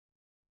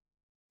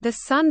The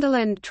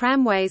Sunderland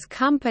Tramways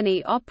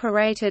Company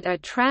operated a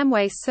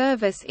tramway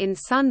service in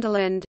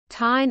Sunderland,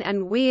 Tyne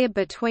and Wear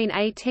between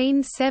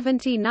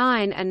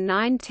 1879 and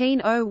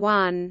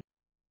 1901.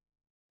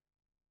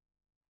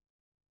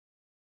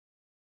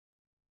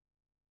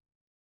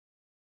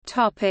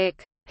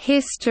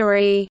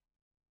 History.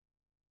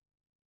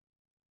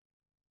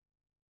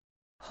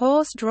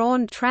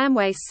 Horse-drawn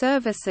tramway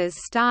services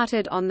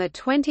started on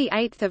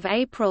 28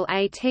 April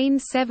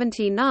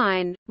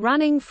 1879,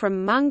 running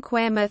from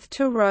Monkwearmouth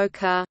to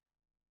Roker.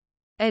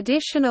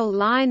 Additional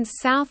lines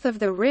south of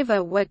the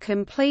river were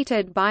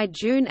completed by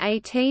June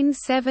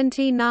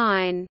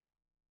 1879.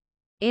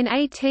 In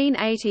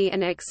 1880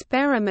 an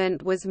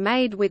experiment was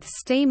made with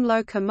steam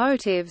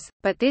locomotives,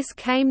 but this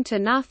came to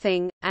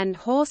nothing, and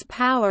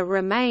horsepower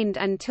remained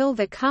until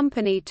the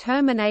company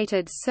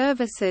terminated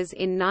services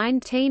in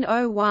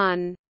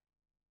 1901.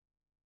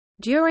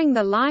 During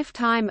the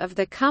lifetime of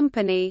the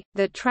company,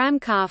 the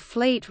tramcar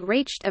fleet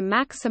reached a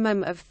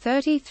maximum of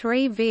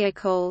 33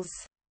 vehicles.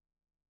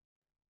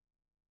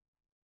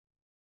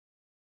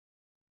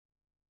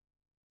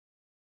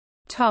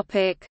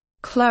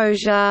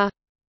 Closure.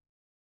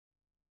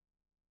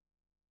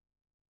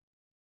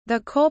 The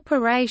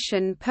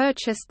corporation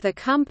purchased the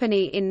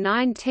company in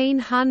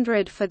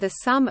 1900 for the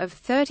sum of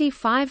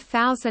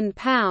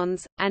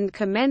 £35,000, and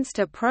commenced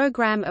a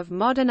programme of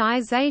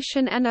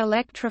modernisation and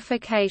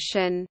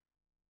electrification.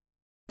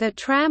 The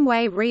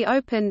tramway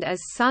reopened as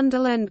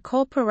Sunderland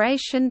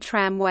Corporation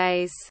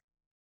Tramways.